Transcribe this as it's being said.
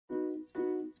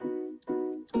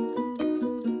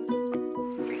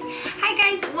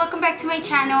welcome back to my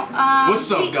channel.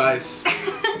 What's up, guys?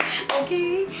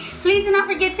 Okay, please do not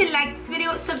forget to like this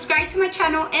video, subscribe to my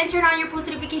channel, and turn on your post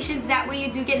notifications. That way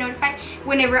you do get notified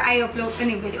whenever I upload a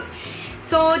new video.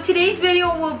 So today's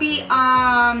video will be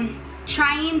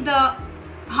trying the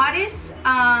hottest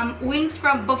wings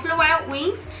from Buffalo Wild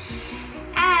Wings,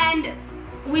 and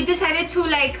we decided to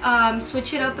like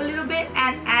switch it up a little bit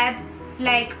and add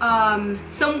like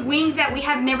some wings that we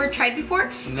have never tried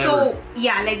before. So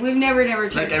yeah, like we've never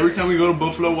tried like before. Every time we go to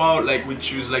Buffalo Wild, like we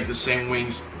choose like the same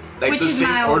wings, like which the is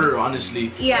same order,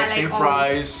 honestly. Yeah, like same always.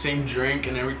 fries, same drink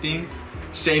and everything,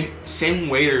 same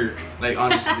waiter, like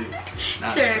honestly.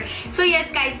 Sure. So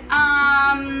yes, guys,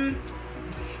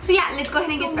 so yeah, let's go ahead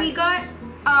and get started. We got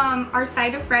our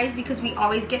side of fries because we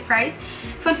always get fries.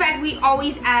 Fun fact, we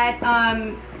always add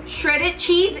shredded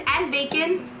cheese and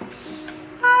bacon.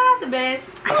 The best.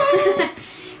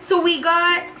 So we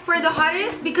got, for the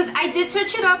hottest, because I did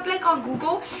search it up like on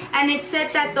Google, and it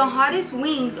said that the hottest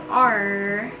wings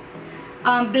are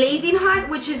Blazin hot,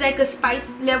 which is like a spice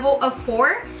level of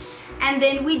 4. And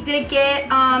then we did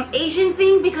get Asian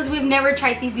zing because we've never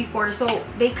tried these before, so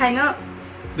they kind of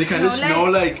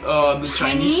smell like the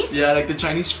Chinese. Yeah, like the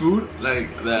Chinese food, like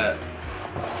that.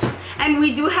 And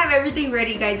we do have everything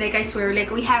ready, guys. Like I swear, like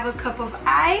we have a cup of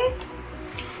ice.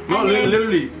 No,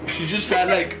 literally, she just had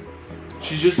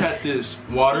this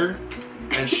water,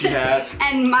 and she had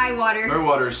and my water. her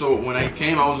water. So when I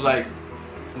came, I was like,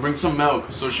 bring some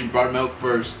milk. So she brought milk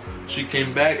first. She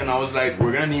came back, and I was like,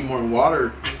 we're gonna need more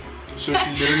water. So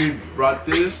she literally brought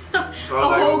this. So I was a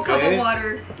like, whole okay. cup of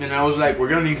water. And I was like, we're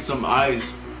gonna need some ice.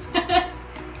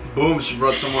 Boom, she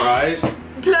brought some more ice.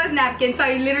 Plus napkins, so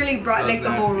I literally brought like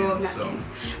the whole row of napkins.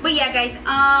 But yeah, guys,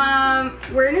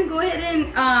 we're gonna go ahead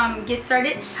and get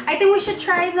started. I think we should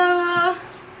try the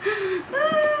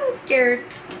scared.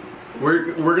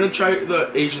 We're gonna try the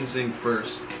Asian zing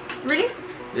first. Really?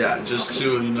 Yeah, just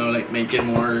to like make it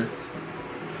more,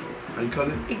 how do you call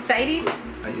it? Exciting.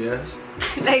 I guess.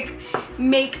 Like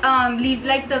make leave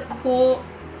like the cool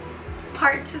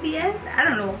part to the end. I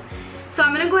don't know. So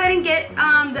I'm gonna go ahead and get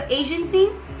the Asian zing,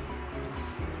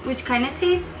 which kind of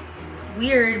tastes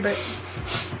weird, but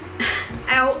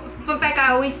fun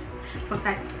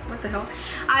fact, what the hell?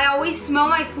 I always smell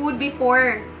my food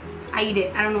before I eat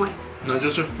it. I don't know why. Not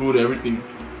just her food, everything.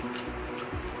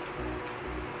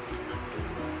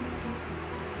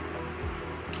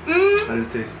 How does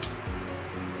it taste?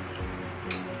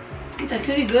 It's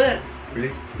actually good.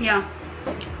 Really? Yeah.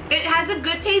 It has a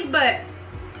good taste, but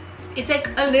it's like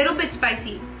a little bit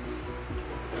spicy.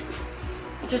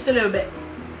 Just a little bit.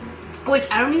 Which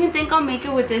I don't even think I'll make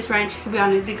it with this ranch, to be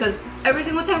honest, because every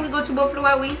single time we go to Buffalo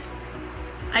Wild Wings,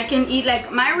 I can eat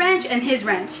like my ranch and his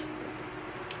ranch.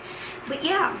 But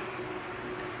yeah,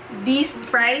 these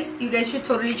fries, you guys should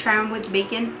totally try them with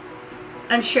bacon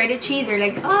and shredded cheese. They're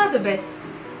like, oh, the best.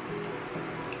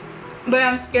 But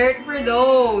I'm scared for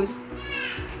those.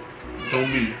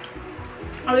 Don't be.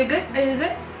 Are they good? Are they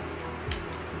good?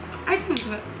 I think it's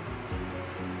good.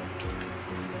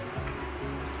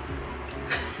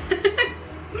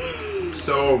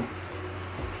 So,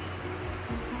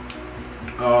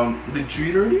 did you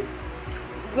eat already?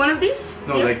 One of these?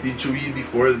 No, Yeah. like did you eat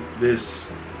before this?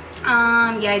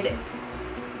 Yeah, I did.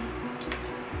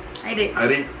 I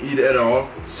didn't eat at all,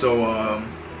 so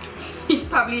He's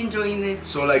probably enjoying this.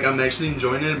 so like I'm actually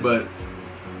enjoying it, but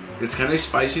it's kind of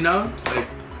spicy now, like.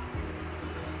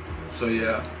 So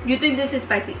yeah. You think this is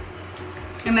spicy?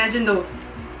 Imagine those.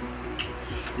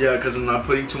 Yeah, because I'm not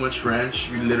putting too much ranch.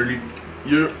 You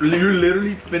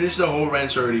literally finished the whole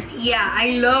ranch already. Yeah,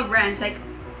 I love ranch. Like,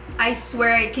 I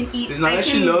swear I can eat. It's not that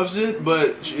she loves it,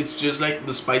 but it's just like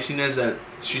the spiciness that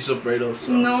she's afraid of.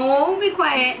 So. No, be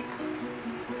quiet.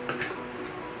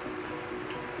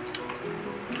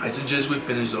 I suggest we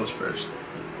finish those first.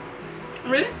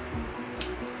 Really?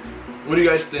 What do you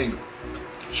guys think?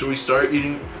 Should we start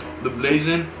eating the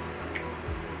Blazin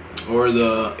or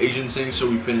the Asian zing so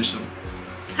we finish them?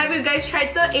 Have you guys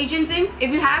tried the Asian zing?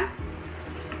 If you have,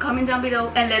 comment down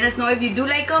below and let us know if you do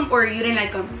like them or you didn't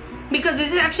like them. Because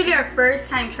this is actually our first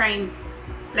time trying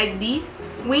like these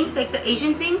wings, like the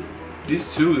Asian zing.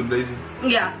 These two, the Blazin.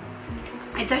 Yeah,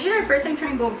 it's actually our first time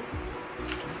trying both.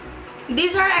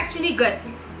 These are actually good.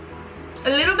 A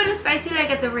little bit of spicy like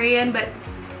at the very end, but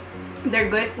they're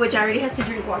good. Which I already had to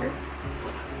drink water.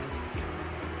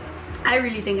 I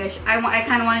really think I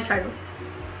kind of want to try those.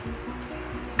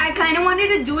 I kind of wanted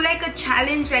to do like a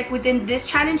challenge, like within this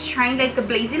challenge, trying like the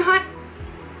Blazin hot.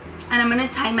 And I'm gonna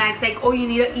time max, like, oh, you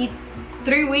need to eat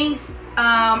 3 wings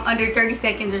under 30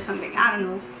 seconds or something. I don't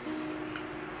know.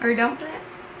 Are you down for that?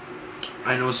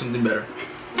 I know something better.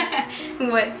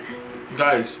 What?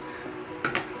 Guys,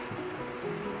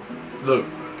 look.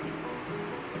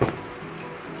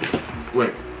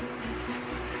 Wait.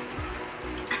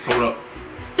 Hold up.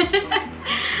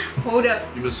 Hold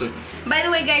up. Give me a second. By the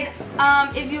way, guys,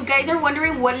 if you guys are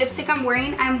wondering what lipstick I'm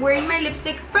wearing my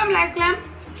lipstick from Life Glam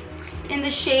in the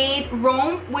shade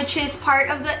Rome, which is part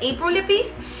of the April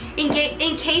Lippies.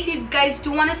 In case you guys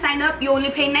do want to sign up, you only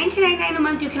pay $19.99 a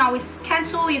month. You can always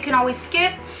cancel, you can always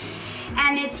skip,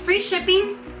 and it's free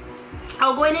shipping.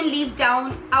 I'll go ahead and leave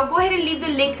the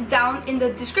link down in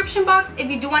the description box. If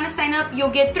you do want to sign up,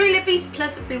 you'll get 3 lippies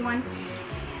plus a free one.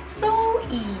 So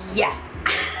yeah.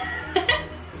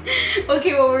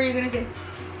 Okay, what were you gonna say?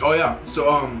 Oh yeah, so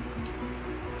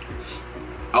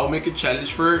I'll make a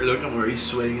challenge for her. Look, I'm already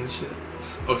sweating and shit.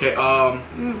 Okay,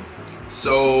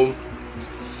 so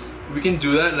we can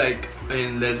do that like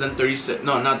in less than 30 seconds.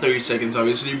 No, not 30 seconds,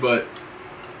 obviously, but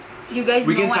you guys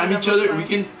we can time each other. We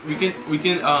can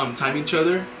time each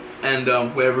other, and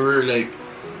whoever like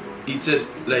eats it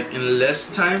like in less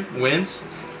time wins,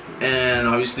 and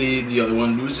obviously the other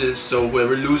one loses. So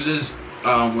whoever loses, we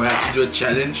have to do a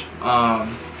challenge.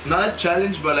 Not a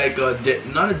challenge, but like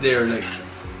not a dare,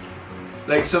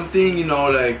 like something, you know,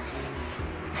 like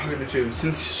how can I tell you?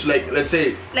 Since like let's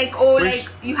say like like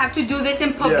you have to do this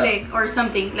in public, yeah, or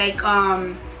something like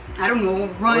I don't know,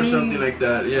 run or something like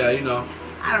that. Yeah, you know.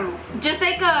 I don't know, just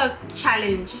like a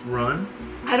challenge. Run?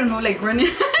 I don't know, like run.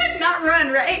 Not run,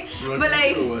 right? Run, but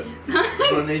like what?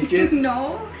 Run naked?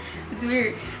 No, it's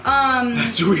weird.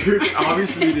 That's weird.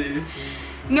 Obviously it is.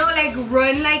 No, like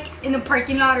run like in the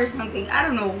parking lot or something. I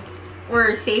don't know,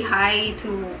 or say hi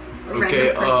to a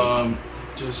random person.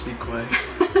 Just be quiet.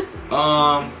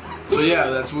 So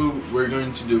yeah, that's what we're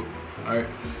going to do. All right,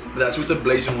 that's with the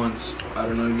Blazin ones. I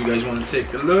don't know if you guys want to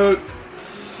take a look.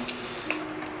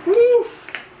 Woo.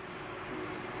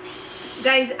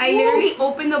 Guys, I literally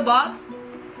opened the box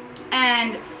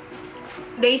and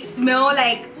they smell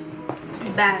like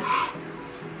bad.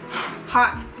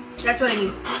 Hot. That's what I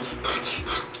mean.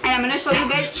 And I'm gonna show you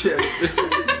guys.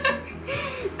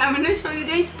 I'm gonna show you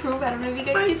guys proof. I don't know if you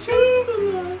guys can see.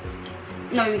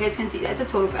 No, you guys can see. That's a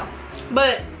total fail.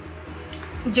 But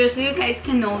just so you guys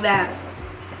can know that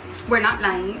we're not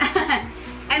lying.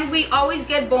 And we always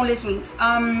get boneless wings.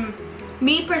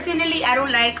 Me personally, I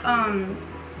don't like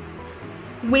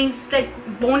wings like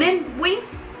bone-in wings.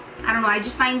 I don't know, I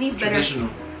just find these better. Traditional.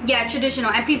 Yeah,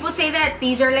 traditional. And people say that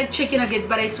these are like chicken nuggets,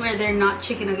 but I swear they're not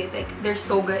chicken nuggets. Like, they're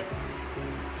so good.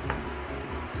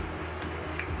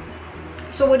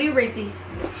 So what do you rate these?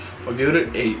 I'll give it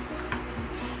an 8.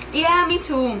 Yeah, me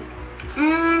too.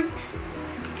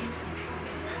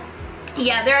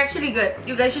 Yeah, they're actually good.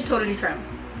 You guys should totally try them.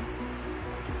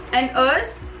 And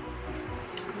us,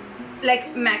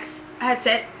 like Max had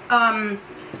said,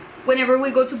 whenever we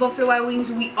go to Buffalo Wild Wings,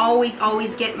 we always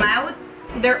get mild.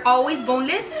 They're always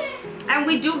boneless, and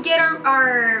we do get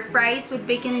our fries with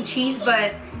bacon and cheese,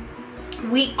 but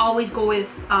we always go with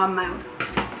mild.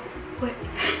 What?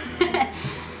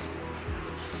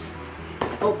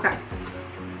 Oh crap.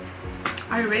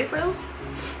 Are you ready for those?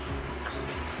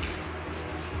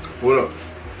 What up?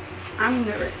 I'm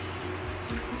nervous.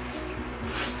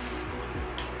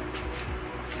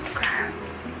 Crap.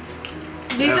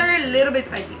 These are a little bit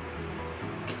spicy.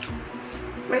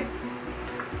 Wait.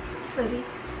 Spicy.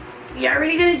 You're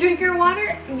already gonna drink your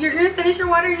water? You're gonna finish your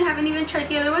water and you haven't even tried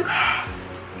the other ones?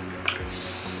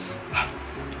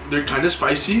 They're kind of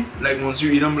spicy. Like once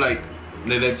you eat them, like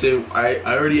let's say I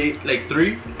already ate like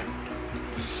 3.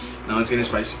 Now it's getting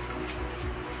spicy.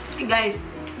 Guys,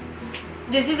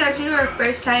 this is actually our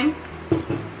first time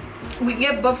we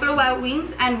get Buffalo Wild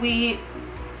Wings, and we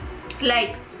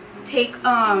like take pick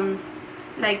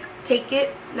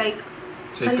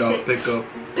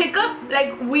up.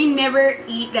 Like, we never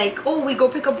eat like, oh, we go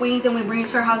pick up wings and we bring it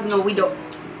to our house. No, we don't.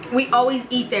 We always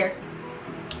eat there.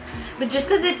 But just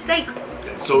because it's like,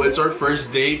 so it's our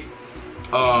first date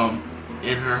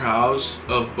in her house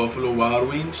of Buffalo Wild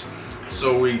Wings.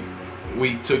 So we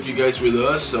took you guys with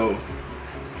us. So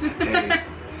hey,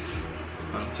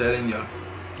 I'm telling you.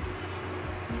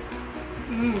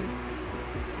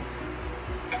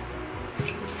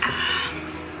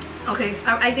 Okay,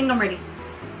 I think I'm ready.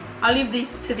 I'll leave these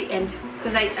to the end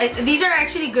because these are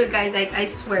actually good, guys. I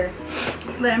swear,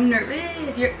 but I'm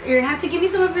nervous. You're gonna have to give me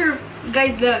some of your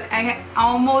guys. Look, I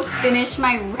almost finished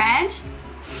my ranch,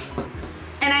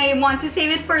 and I want to save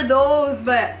it for those,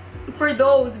 but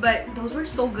those were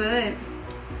so good.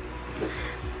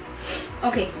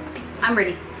 Okay, I'm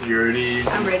ready. You ready?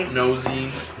 I'm ready.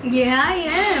 Nosy? Yeah, I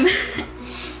am.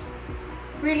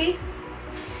 Really?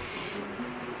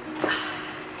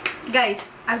 Guys,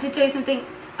 I have to tell you something.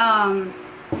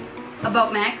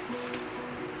 about Max.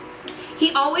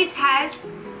 He always has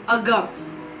a gum.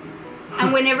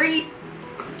 And whenever he's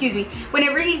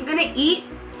gonna eat,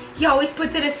 he always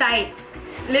puts it aside.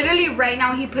 Literally right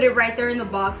now, he put it right there in the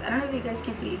box. I don't know if you guys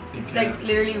can see. It's like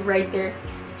literally right there.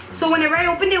 So whenever I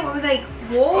opened it, I was like,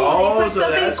 whoa, oh, they put so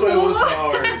something that's cool. why it was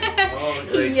hard. Oh,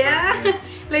 like, yeah,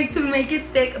 like to make it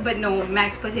stick. But no,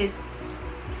 Max put his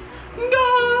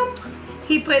gum.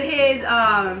 He put his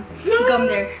gum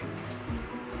there.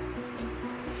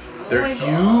 They're my huge.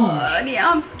 God. Yeah,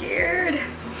 I'm scared.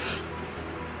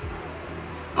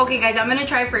 Okay, guys, I'm gonna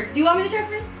try first. Do you want me to try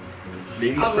first?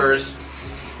 Ladies first.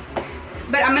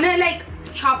 But I'm gonna like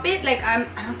chop it. Like I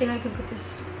don't think I can put this.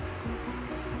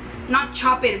 Not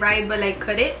chop it, right? But like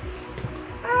cut it.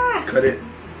 Ah. Cut it.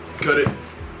 Cut it.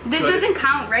 This cut doesn't it.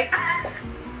 count, right? Ah.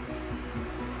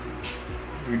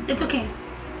 It's okay.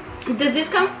 Does this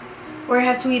count? Or I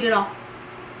have to eat it all?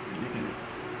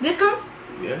 This counts?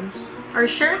 Yes. Are you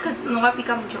sure? Because no va a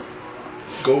picar mucho.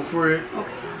 Go for it.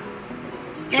 Okay.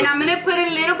 And I'm gonna put a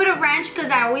little bit of ranch because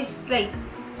I always like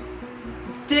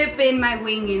dip in my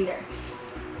wing in there.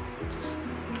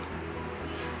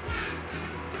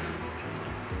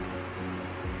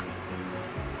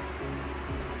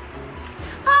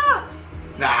 Ah!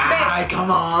 Ah, come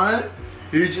on.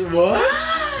 You just, what?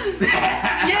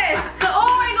 Yes. Oh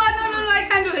my God! No! I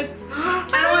can't do this. I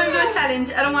don't want to do a challenge.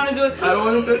 I don't want to do it. I don't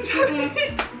want to do a challenge.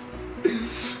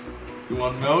 You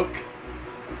want milk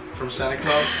from Santa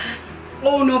Claus?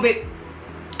 Oh no, babe.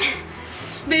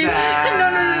 Babe, no.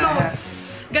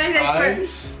 Guys, I swear.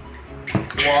 Ice,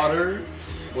 water.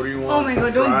 What do you want? Oh my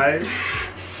God, don't. Fries.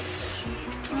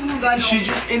 Oh my God, no. She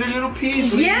just ate a little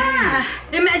piece. Yeah.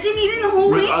 Imagine eating the whole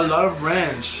With wing. a lot of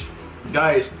ranch.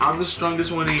 Guys, I'm the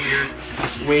strongest one in here.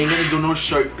 We ain't gonna do no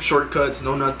shortcuts,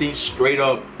 no nothing. Straight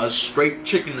up, a straight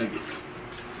chicken nugget.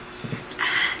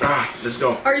 Ah, let's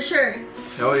go. Are you sure?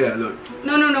 Hell yeah, look.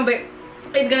 No, babe.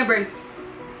 It's gonna burn.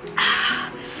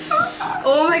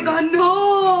 Oh my God,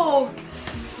 no.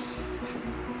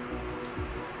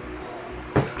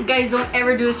 Guys, don't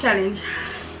ever do this challenge.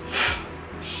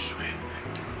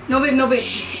 No, babe.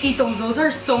 Eat those. Those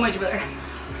are so much better.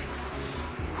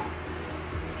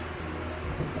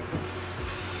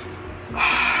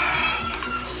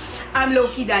 I'm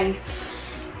low-key dying.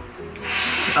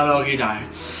 I'm low-key dying.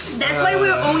 That's why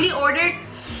we only ordered.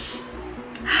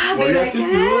 Why do you have to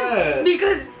do it?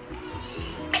 Because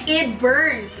it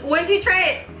burns. Once you try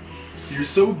it. You're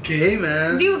so gay,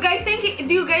 man. Do you guys,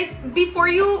 before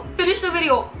you finish the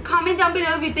video, comment down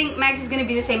below if you think Max is gonna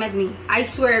be the same as me. I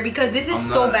swear, because this is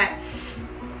so bad.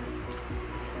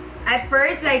 At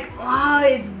first, like, oh,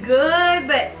 it's good,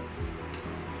 but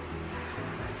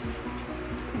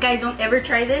guys, don't ever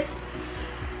try this.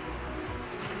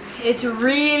 It's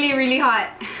really, really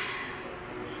hot.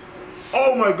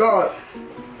 Oh my God.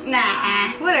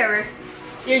 Nah, whatever.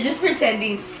 You're just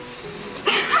pretending.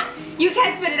 You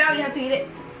can't spit it out, you have to eat it.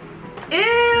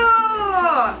 Ew!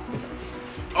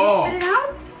 Oh. Spit it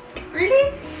out?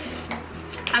 Really?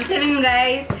 I'm telling you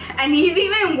guys, and he's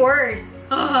even worse.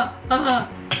 Let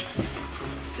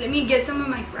me get some of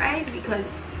my fries because,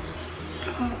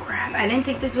 oh crap, I didn't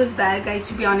think this was bad, guys,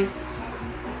 to be honest.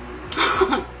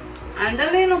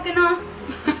 Ándale, no que no.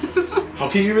 How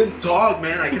can you even talk,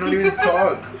 man? I cannot even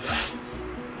talk.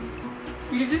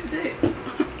 You just did.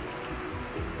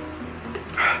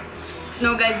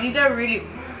 No, guys, these are really,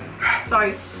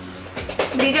 sorry.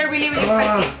 These are really, really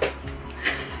spicy.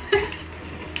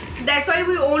 That's why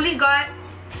we only got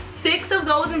 6 of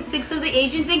those and 6 of the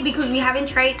Asian thing because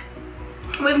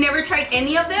we've never tried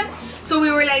any of them. So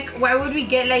we were like, why would we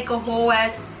get like a whole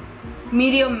ass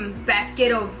medium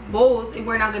basket of both if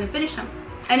we're not gonna finish them?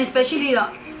 And especially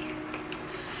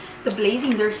the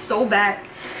Blazin, they're so bad.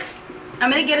 I'm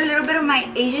gonna get a little bit of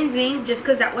my Asian zing just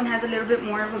because that one has a little bit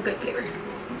more of a good flavor.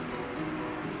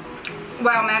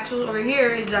 While Max over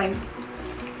here is like,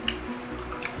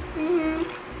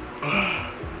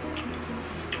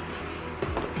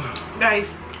 guys,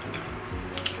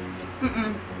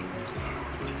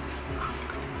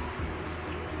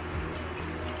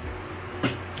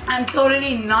 I'm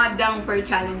totally not down for a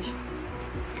challenge.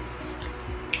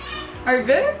 Are you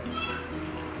good?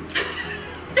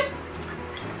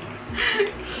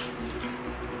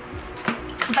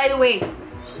 By the way,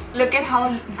 look at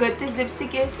how good this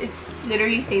lipstick is. It's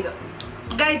literally stays up.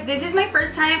 Guys, this is my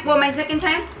first time, well, my second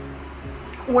time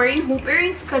wearing hoop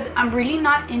earrings because I'm really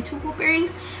not into hoop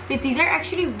earrings, but these are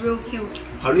actually real cute.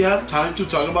 How do you have time to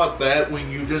talk about that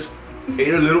when you just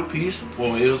ate a little piece?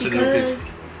 Well, it was a little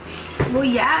piece. Well,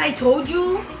 yeah, I told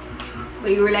you.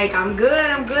 But you were like, I'm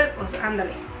good. Well, so,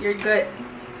 ándale, you're good.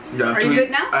 Are you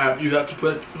good now? You have to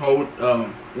put whole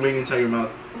wing inside your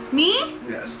mouth. Me?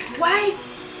 Yes. Why?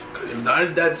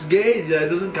 That's gay. That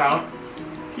doesn't count.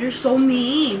 You're so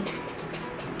mean.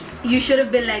 You should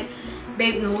have been like,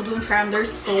 babe, no, don't try them. They're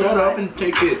so Shut hot. up and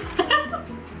take it.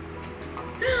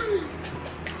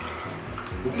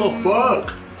 What the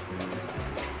fuck?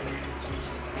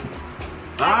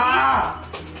 Ah!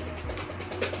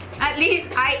 At least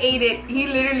I ate it. He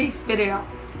literally spit it out.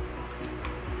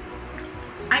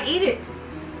 I ate it.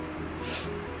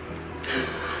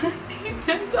 You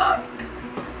can't talk.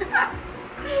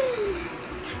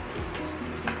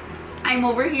 I'm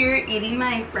over here eating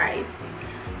my fries.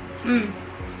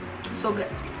 So good.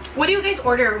 What do you guys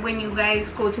order when you guys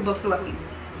go to Buffalo Wings?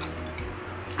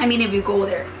 I mean, if you go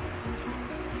there.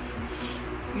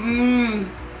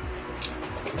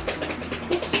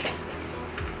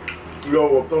 Yo,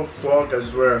 what the fuck, I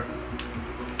swear.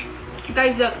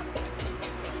 Guys, look.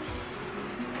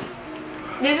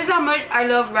 This is how much I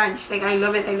love ranch. Like, I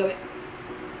love it, I love it.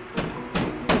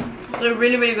 They're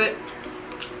really, really good.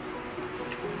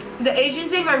 The Asian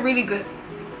things are really good.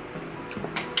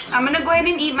 I'm gonna go ahead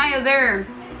and eat my other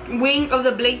wing of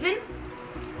the Blazin,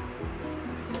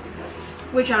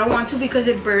 which I don't want to because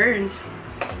it burns.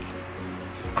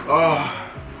 Oh.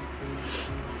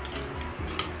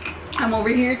 I'm over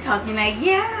here talking like,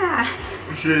 yeah.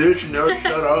 Shit, you never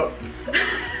shut up.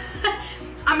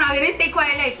 I'm not gonna stay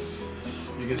quiet like.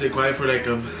 You can stay quiet for like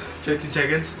 50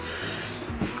 seconds.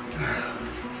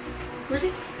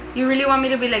 Really? You really want me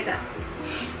to be like that?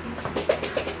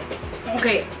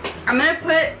 Okay, I'm gonna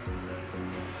put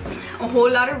a whole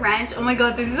lot of ranch. Oh my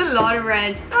god, this is a lot of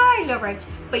ranch. Ah, I love ranch.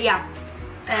 But yeah,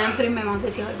 and I'm putting my mouth.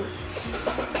 Let's see how it goes.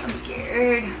 I'm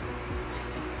scared.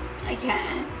 I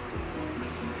can't.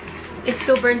 It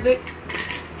still burns, babe.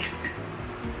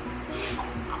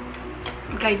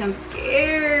 Guys, I'm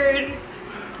scared.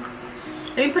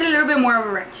 Let me put a little bit more of a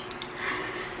ranch.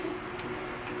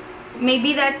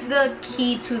 Maybe that's the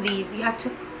key to these. You have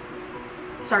to,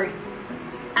 sorry,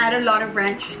 add a lot of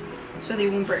ranch so they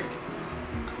won't burn.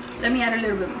 Let me add a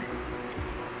little bit more.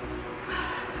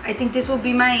 I think this will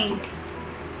be my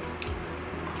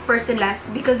first and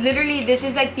last, because literally this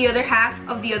is like the other half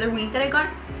of the other wing that I got.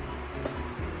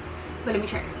 But let me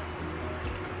try.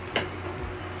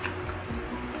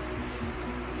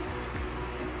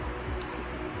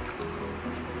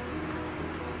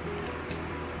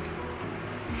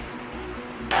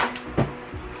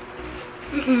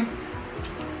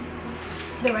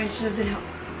 The ranch doesn't help.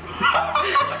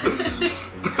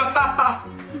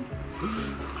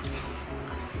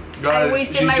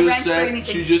 Guys,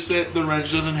 she just said the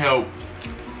ranch doesn't help.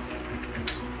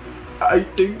 I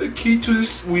think the key to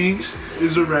this wings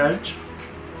is a ranch.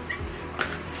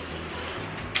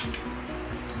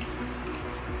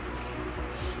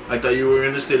 I thought you were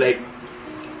gonna stay like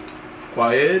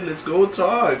quiet. Let's go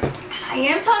talk. I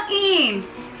am talking.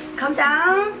 Calm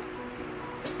down.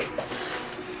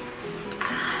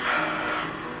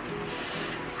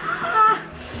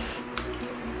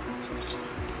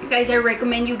 Guys, I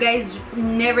recommend you guys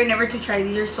never to try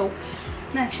these. Are so,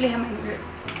 I actually have mine over here.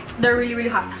 They're really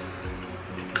hot.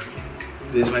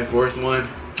 This is my fourth one.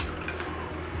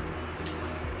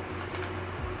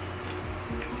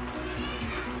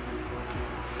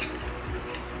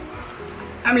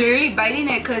 I'm literally biting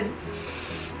it because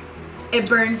it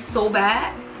burns so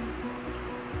bad.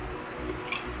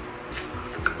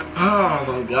 Oh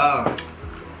my god.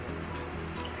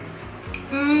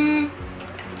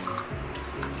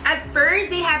 At first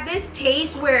they have this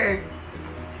taste where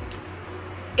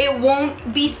it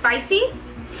won't be spicy,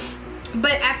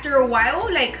 but after a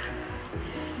while, like,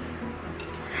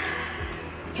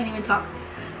 can't even talk.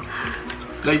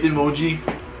 Like the emoji,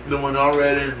 the one all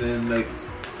red and then like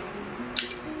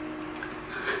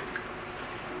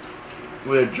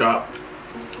with a drop.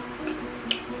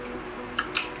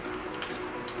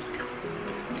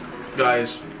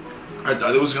 Guys, I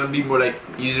thought it was gonna be more like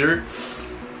easier.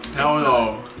 Hell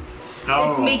no.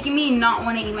 It's making me not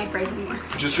want to eat my fries anymore.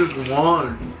 Just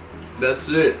one. That's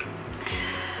it.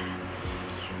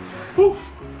 Whew.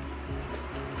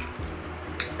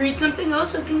 Eat something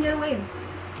else so it can get away.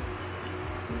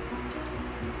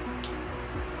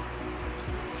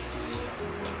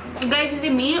 Guys, is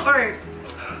it me or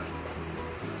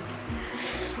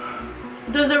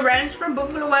does the ranch from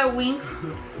Buffalo Wild Wings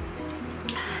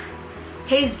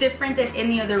taste different than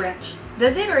any other ranch?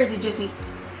 Does it, or is it just me?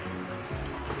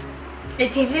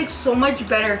 It tastes like so much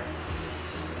better.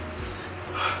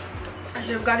 I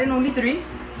should have gotten only 3.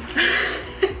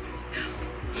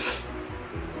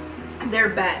 They're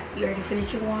bad. You already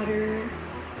finished your water.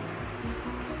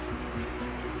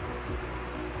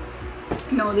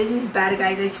 No, this is bad,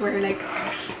 guys. I swear, like,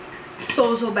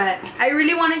 so bad. I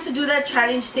really wanted to do that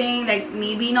challenge thing, like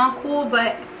maybe not cool,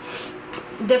 but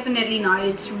definitely not.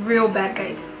 It's real bad,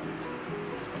 guys.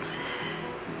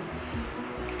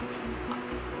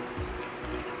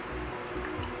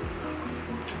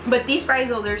 But these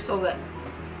fries, oh, they're so good.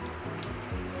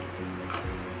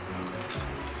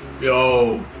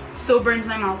 Yo. Still burns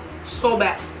my mouth so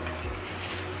bad.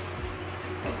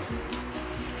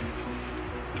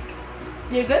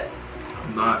 You good?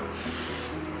 I'm not.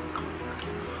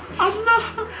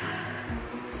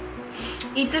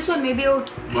 Eat this one, maybe it'll...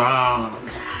 Wow.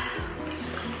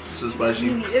 So spicy.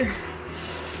 Me neither.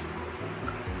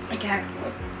 I can't.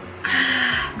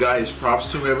 Guys,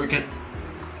 props to whoever can...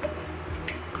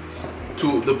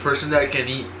 To the person that can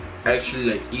eat, actually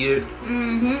like eat it.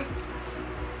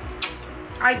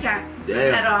 I can't.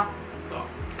 Damn. At all. Oh.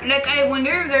 Like, I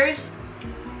wonder if there's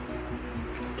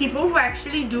people who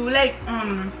actually do like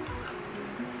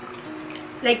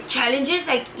challenges,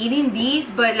 like eating these,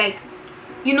 but like,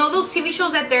 you know those TV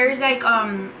shows that there's like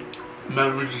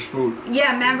Man versus food.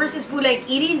 Yeah, man versus food, like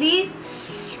eating these.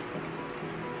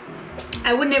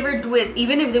 I would never do it,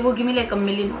 even if they will give me like $1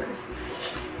 million.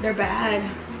 They're bad.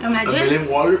 Imagine. $1 million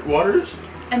waters?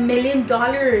 $1 million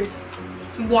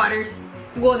waters.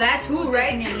 Well, that too,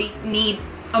 right? Need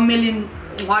 $1 million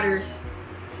waters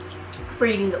for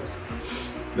eating those.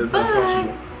 That's not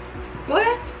possible.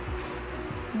 What?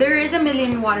 There is $1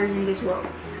 million waters in this world.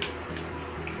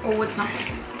 Or what's not?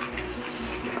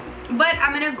 But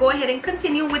I'm gonna go ahead and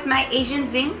continue with my Asian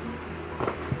zing.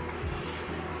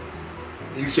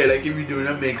 You said like if you're doing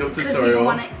a makeup Because tutorial. you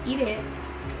wanna eat it.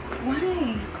 Why?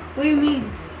 What do you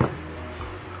mean?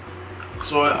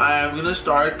 So I am gonna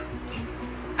start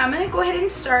I'm gonna go ahead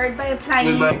and start by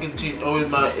applying. with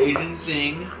my Asian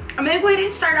zing. I'm gonna go ahead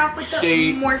and start off with the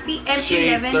Morphe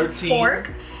M11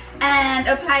 fork and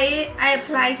apply it. I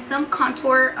apply some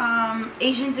contour,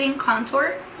 Asian zing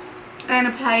contour, and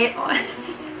apply it on.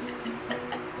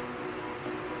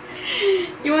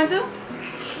 You want to?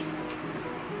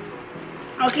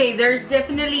 Okay, there's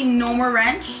definitely no more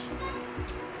ranch.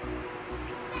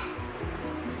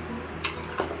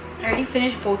 I already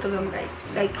finished both of them, guys.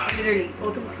 Like, literally,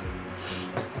 both of them.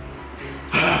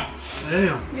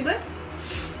 Damn. You good?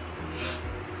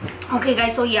 Okay,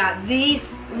 guys, so yeah,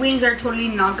 these wings are totally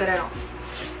not good at all.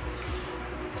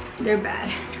 They're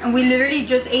bad. And we literally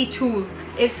just ate 2.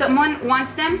 If someone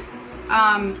wants them,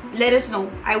 let us know.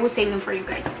 I will save them for you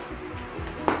guys.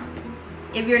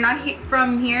 If you're not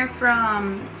from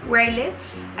where I live,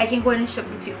 I can go ahead and ship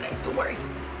them to you guys. Don't worry.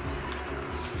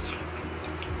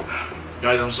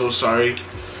 Guys, I'm so sorry.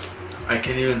 I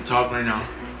can't even talk right now.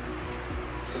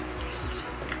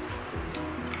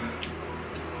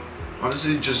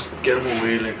 Honestly, just get them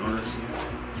away, like, honestly.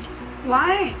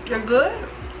 Why? They're good?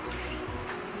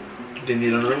 They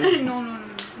need another one? No.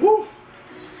 Woo!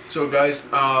 So guys,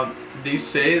 they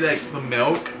say like the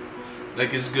milk,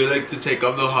 like it's good like to take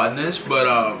off the hotness, but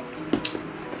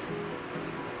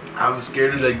I'm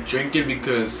scared to like drink it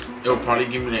because it'll probably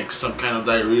give me like some kind of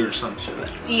diarrhea or some shit.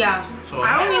 Yeah. So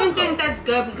I don't even think that's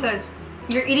good because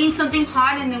you're eating something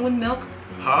hot and then with milk.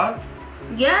 Hot?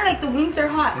 Yeah, like the wings are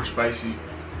hot. Or spicy?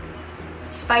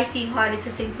 Spicy, hot, it's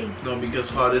the same thing. No, because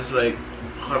hot is like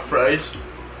hot fries.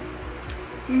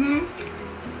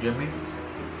 Yummy.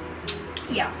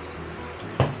 Yeah.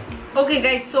 Okay,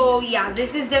 guys. So yeah,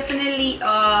 this is definitely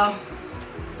a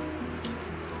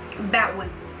bad one.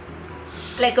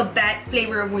 Like a bad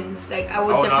flavor of wings. Like I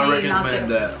would definitely not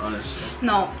recommend that, honestly.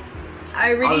 No,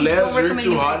 I really don't recommend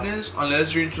it.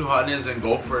 Unless you're into hotness, then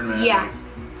go for it, man. Yeah. Like,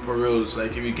 for reals,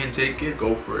 like if you can take it,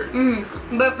 go for it.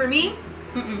 But for me,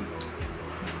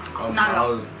 not at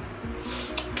all.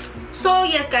 So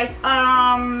yes, guys.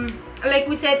 Like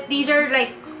we said, these are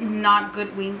like not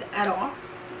good wings at all.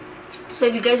 So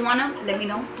if you guys want them, let me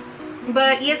know.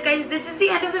 But yes, guys, this is the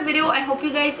end of the video. I hope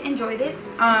you guys enjoyed it.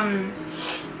 I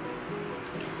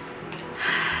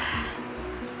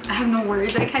have no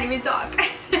words. I can't even talk.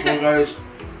 Well, guys,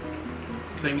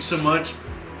 thank you so much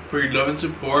for your love and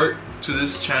support to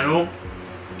this channel.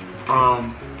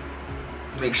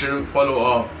 Make sure to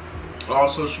follow all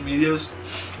social medias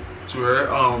to her.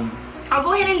 I'll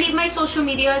go ahead and leave my social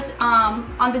medias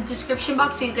on the description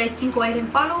box so you guys can go ahead and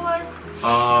follow us.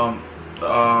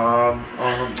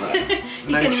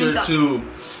 Make sure to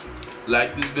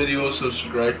like this video,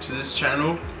 subscribe to this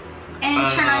channel,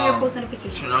 and turn on your post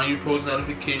notifications. Turn on your post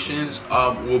notifications.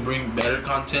 We'll bring better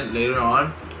content later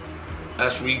on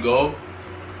as we go.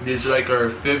 This is like our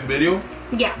 5th video.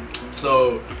 Yeah.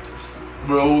 So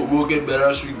we'll get better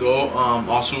as we go.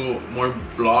 Also more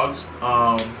vlogs.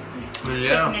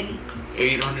 Yeah. Definitely.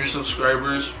 800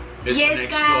 subscribers. It's yes, our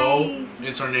next guys. goal.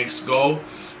 It's our next goal.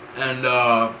 And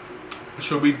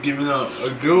she'll be giving a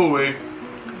giveaway.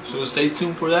 So stay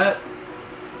tuned for that.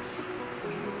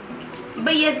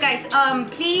 But yes, guys,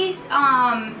 please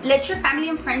let your family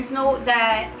and friends know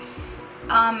that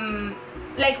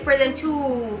like for them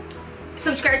to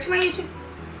subscribe to my YouTube.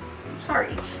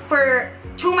 Sorry,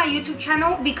 to my YouTube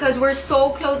channel, because we're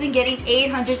so close in getting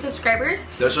 800 subscribers.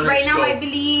 That's our right next now goal. I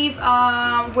believe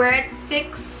we're at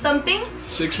 6 something.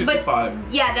 655.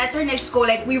 But yeah, that's our next goal.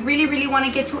 Like we really want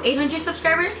to get to 800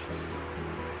 subscribers.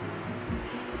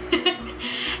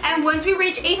 And once we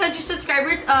reach 800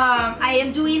 subscribers, I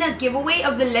am doing a giveaway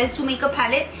of the Let's Do Makeup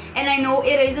palette, and I know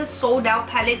it is a sold out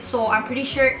palette, so I'm pretty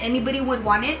sure anybody would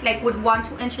want it, like would want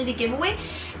to enter the giveaway,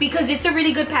 because it's a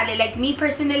really good palette. Like me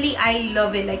personally, I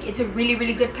love it. Like it's a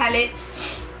really good palette.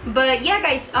 But yeah,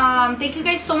 guys, thank you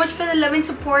guys so much for the love and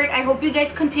support. I hope you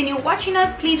guys continue watching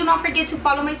us. Please do not forget to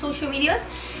follow my social medias,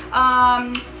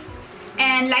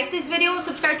 and like this video,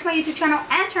 subscribe to my YouTube channel,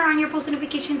 and turn on your post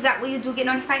notifications. That way you do get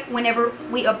notified whenever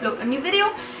we upload a new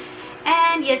video.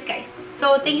 And yes, guys,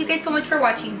 so thank you guys so much for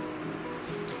watching.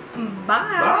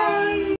 Bye.